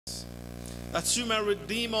that you may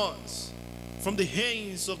redeem us from the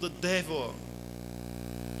hands of the devil.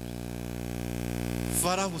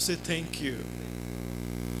 Father, we say thank you.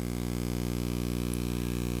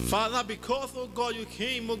 Father, because, oh God, you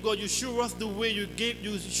came, oh God, you show us the way, you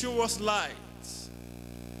show us light.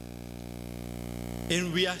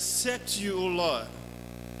 And we accept you, oh Lord.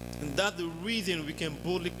 And that's the reason we can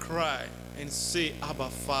boldly cry and say, Abba,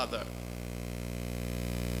 Father.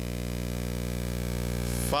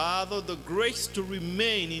 Father, the grace to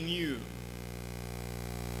remain in you,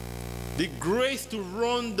 the grace to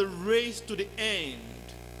run the race to the end,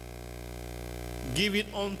 give it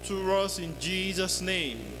unto us in Jesus'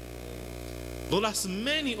 name. But as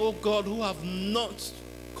many, oh God, who have not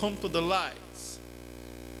come to the light,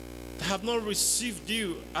 that have not received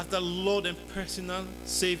you as the Lord and personal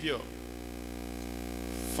Savior,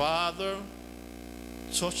 Father,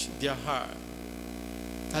 touch their heart,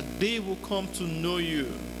 that they will come to know you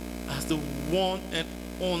as the one and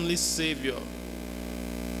only Savior.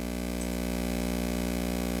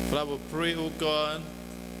 Father, I will pray, oh God,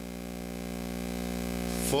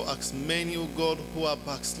 for as many, oh God, who are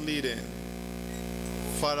backsliding.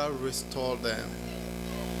 Father, restore them.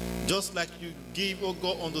 Just like you give, oh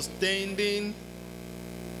God, understanding.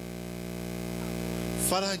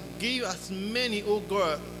 Father, give as many, oh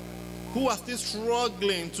God, who are still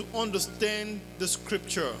struggling to understand the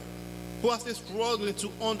scripture, who are still struggling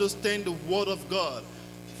to understand the word of God.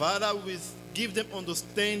 Father, we give them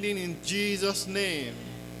understanding in Jesus' name.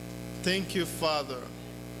 Thank you, Father.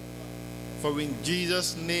 For in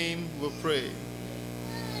Jesus' name we pray.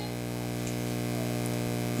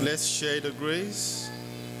 Let's share the grace.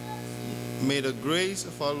 May the grace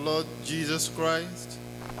of our Lord Jesus Christ,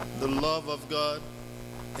 the love of God,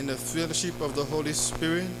 and the fellowship of the Holy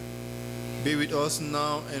Spirit be with us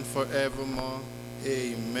now and forevermore.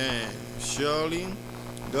 Amen. Surely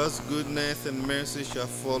God's goodness and mercy shall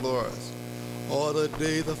follow us all the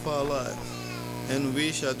days of our lives, and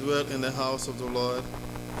we shall dwell in the house of the Lord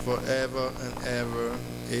forever and ever.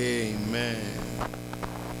 Amen.